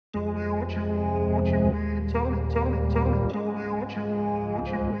Tell me what you want, what you need. Tell me, tell me, tell me. Tell me what you want, what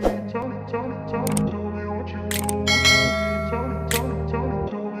you need. Tell me, tell me, tell me. Tell me what you want, what you need. Tell me, tell me, tell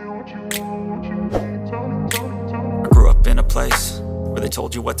me. Tell me what you want, what you need. Tell me, tell me, tell me. I grew up in a place where they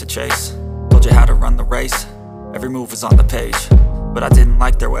told you what to chase, told you how to run the race. Every move was on the page, but I didn't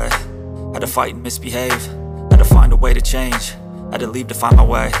like their way. Had to fight and misbehave, had to find a way to change, had to leave to find my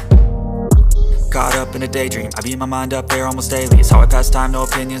way. Caught up in a daydream, I beat my mind up there almost daily. It's how I pass time, no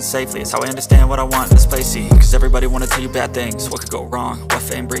opinions safely. It's how I understand what I want in this place, see. Cause everybody wanna tell you bad things, what could go wrong, what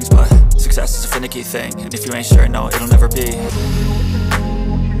fame brings. But success is a finicky thing, and if you ain't sure, no, it'll never be.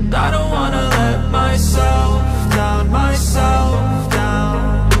 I don't wanna let myself down, myself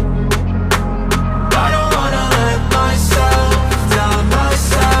down. I don't wanna let myself down,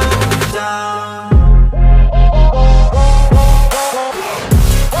 myself down.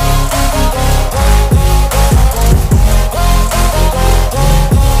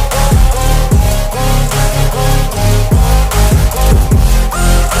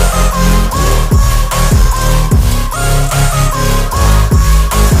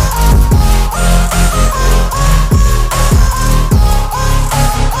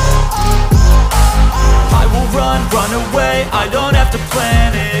 Run away, I don't have to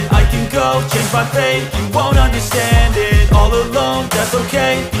plan it. I can go, change my fate, you won't understand it. All alone, that's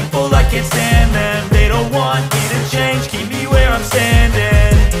okay, people I can't stand them.